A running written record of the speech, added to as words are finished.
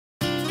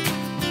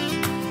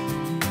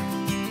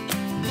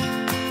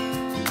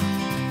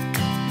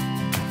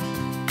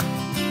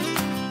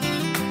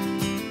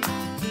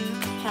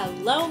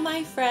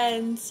Hi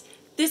friends,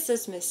 this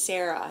is Miss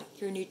Sarah,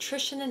 your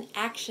Nutrition and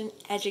Action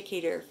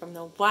Educator from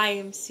the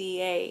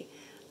YMCA.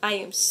 I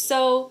am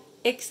so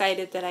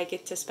excited that I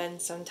get to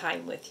spend some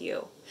time with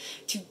you.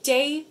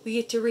 Today we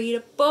get to read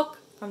a book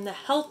from the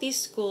Healthy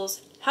Schools,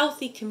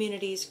 Healthy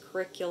Communities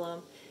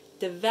curriculum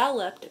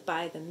developed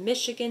by the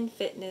Michigan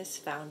Fitness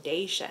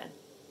Foundation.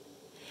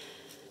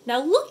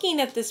 Now looking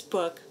at this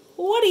book,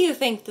 what do you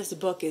think this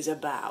book is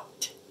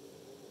about?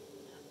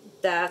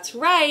 That's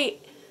right.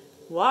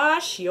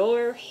 Wash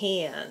your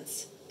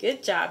hands.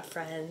 Good job,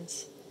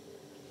 friends.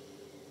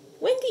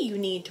 When do you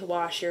need to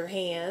wash your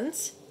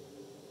hands?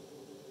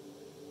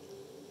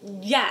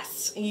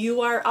 Yes,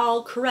 you are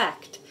all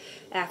correct.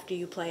 After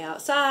you play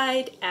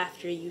outside,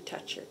 after you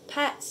touch your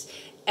pets,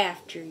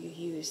 after you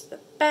use the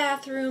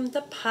bathroom,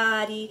 the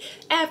potty,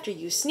 after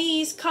you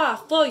sneeze,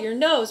 cough, blow your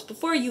nose,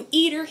 before you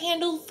eat or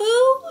handle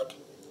food.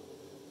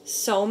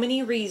 So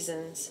many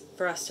reasons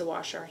for us to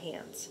wash our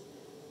hands.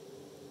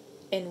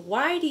 And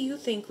why do you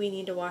think we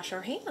need to wash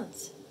our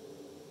hands?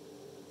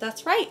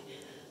 That's right.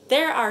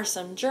 There are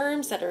some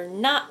germs that are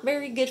not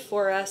very good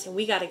for us, and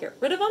we got to get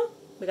rid of them.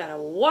 We got to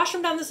wash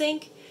them down the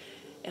sink,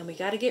 and we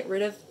got to get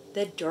rid of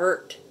the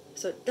dirt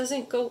so it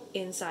doesn't go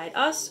inside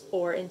us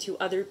or into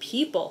other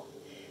people.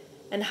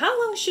 And how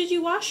long should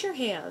you wash your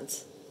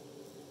hands?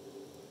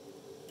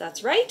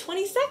 That's right,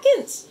 20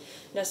 seconds.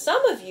 Now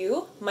some of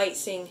you might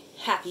sing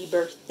happy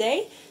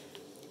birthday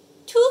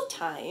 2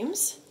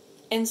 times,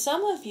 and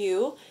some of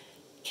you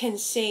can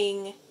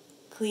sing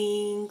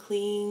clean,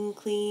 clean,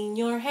 clean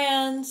your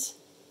hands.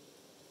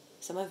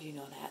 Some of you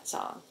know that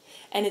song.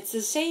 And it's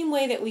the same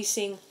way that we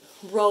sing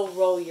row,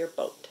 row your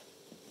boat.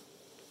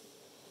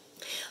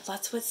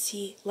 Let's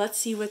see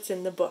what's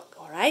in the book,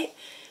 all right?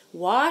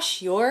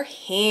 Wash your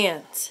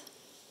hands.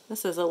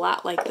 This is a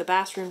lot like the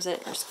bathrooms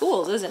at your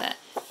schools, isn't it?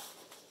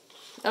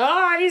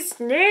 Oh, he's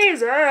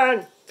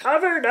sneezing.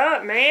 Covered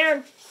up,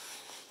 man.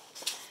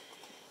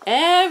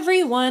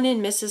 Everyone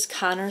in Mrs.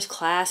 Connor's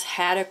class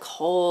had a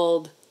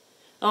cold.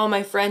 Oh,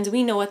 my friends,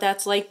 we know what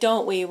that's like,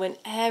 don't we? When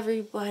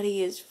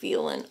everybody is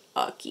feeling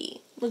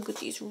ucky. Look at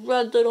these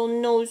red little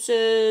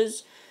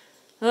noses.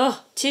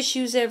 Oh,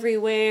 tissues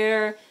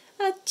everywhere.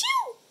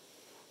 Achoo!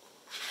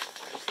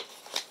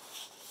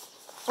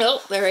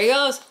 Oh, there he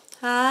goes.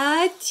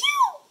 Achoo!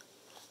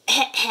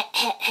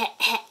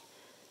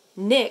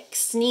 Nick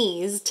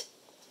sneezed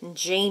and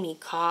Jamie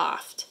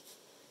coughed.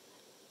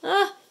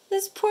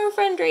 This poor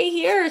friend right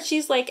here,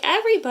 she's like,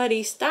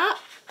 everybody stop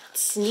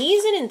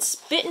sneezing and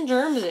spitting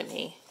germs at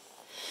me.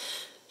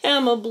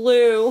 Emma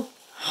Blue.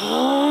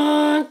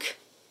 Honk.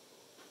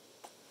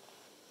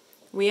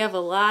 We have a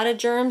lot of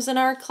germs in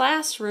our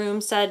classroom,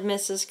 said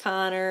Mrs.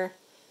 Connor.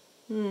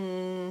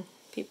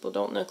 People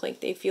don't look like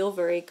they feel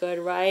very good,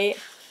 right?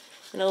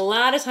 And a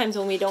lot of times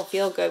when we don't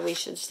feel good, we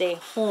should stay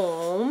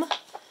home.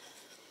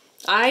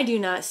 I do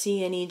not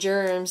see any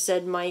germs,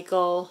 said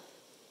Michael.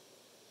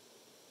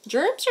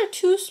 Germs are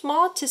too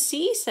small to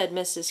see, said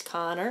Mrs.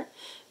 Connor,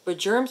 but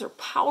germs are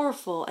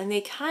powerful and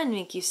they can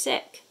make you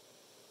sick.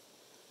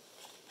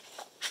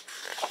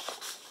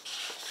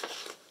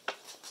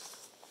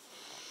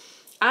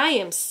 I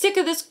am sick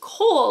of this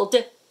cold,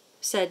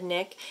 said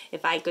Nick.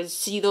 If I could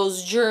see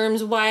those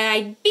germs, why,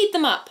 I'd beat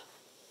them up.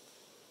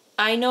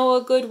 I know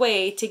a good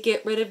way to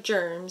get rid of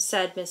germs,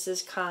 said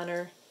Mrs.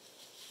 Connor.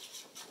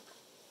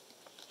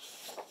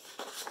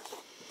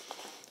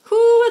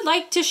 Who would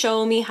like to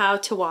show me how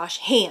to wash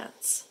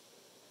hands?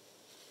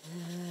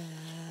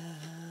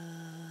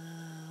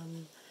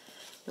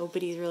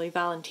 Nobody's really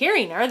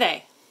volunteering, are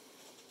they?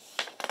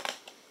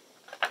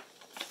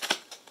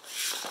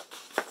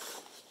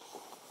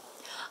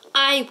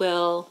 I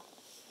will,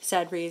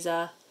 said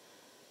Riza.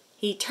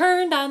 He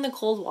turned on the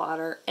cold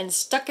water and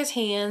stuck his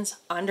hands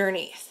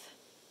underneath.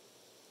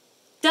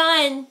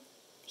 Done,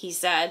 he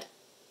said.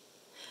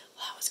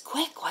 Well, that was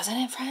quick, wasn't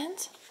it,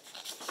 friends?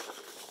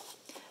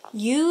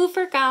 You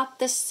forgot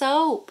the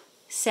soap,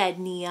 said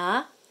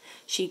Nia.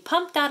 She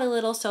pumped out a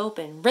little soap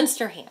and rinsed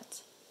her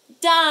hands.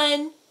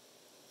 Done,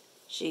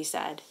 she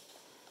said.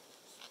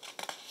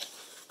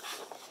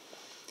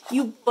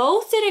 You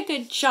both did a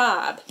good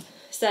job,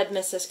 said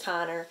Mrs.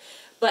 Connor,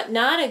 but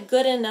not a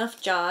good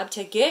enough job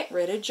to get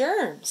rid of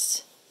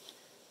germs.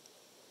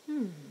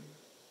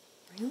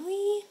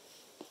 Really?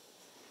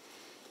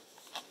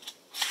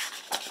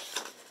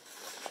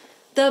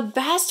 The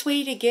best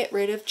way to get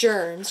rid of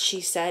germs,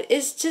 she said,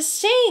 is to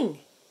sing.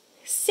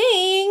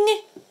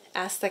 Sing?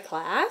 Asked the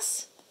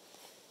class.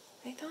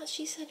 I thought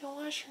she said to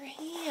wash her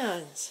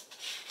hands.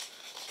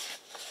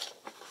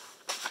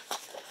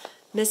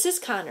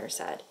 Mrs. Connor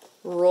said,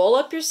 roll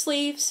up your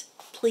sleeves,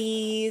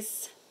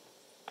 please.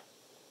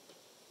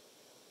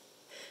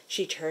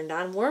 She turned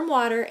on warm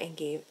water and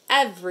gave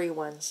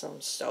everyone some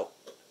soap.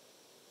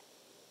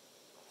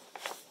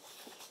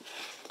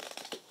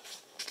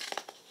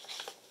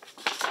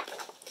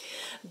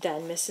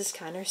 Then Mrs.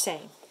 Connor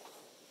sang.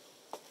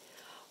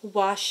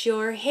 Wash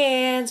your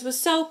hands with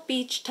soap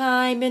each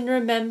time and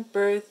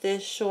remember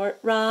this short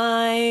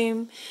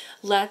rhyme.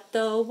 Let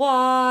the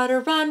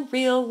water run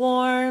real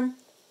warm.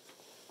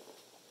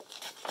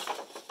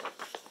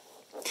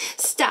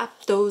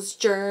 Stop those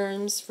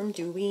germs from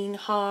doing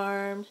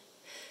harm.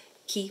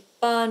 Keep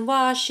on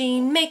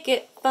washing, make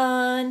it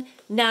fun.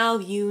 Now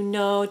you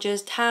know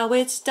just how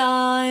it's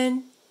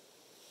done.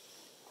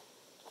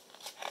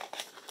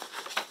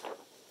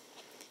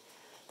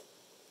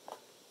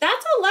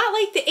 That's a lot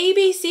like the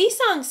ABC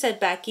song, said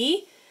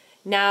Becky.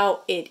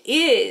 Now it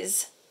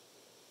is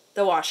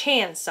the wash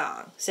hands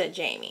song, said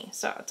Jamie,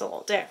 so it's a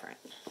little different.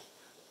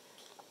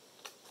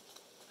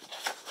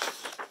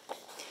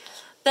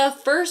 The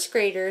first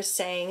graders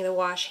sang the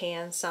wash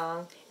hands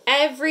song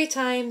every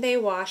time they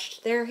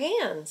washed their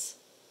hands.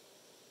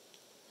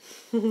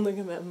 Look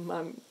at that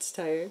mom, it's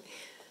tired.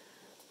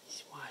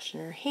 She's washing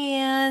her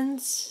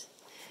hands,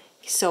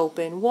 soap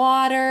and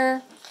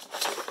water.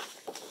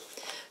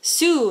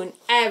 Soon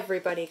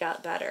everybody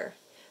got better.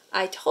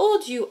 I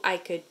told you I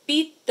could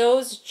beat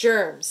those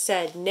germs,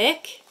 said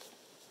Nick.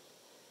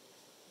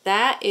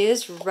 That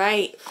is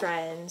right,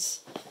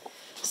 friends.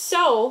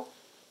 So,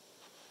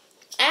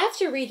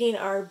 after reading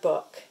our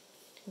book,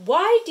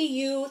 why do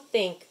you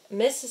think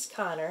Mrs.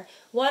 Connor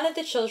wanted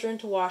the children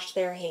to wash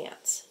their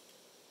hands?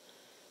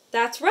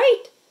 That's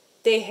right.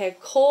 They had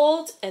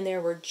colds and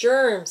there were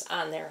germs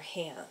on their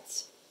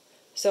hands.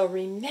 So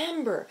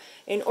remember,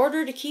 in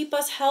order to keep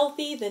us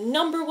healthy, the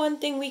number one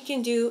thing we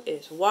can do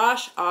is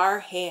wash our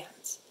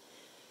hands.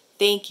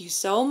 Thank you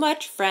so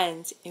much,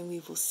 friends, and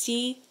we will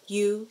see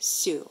you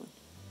soon.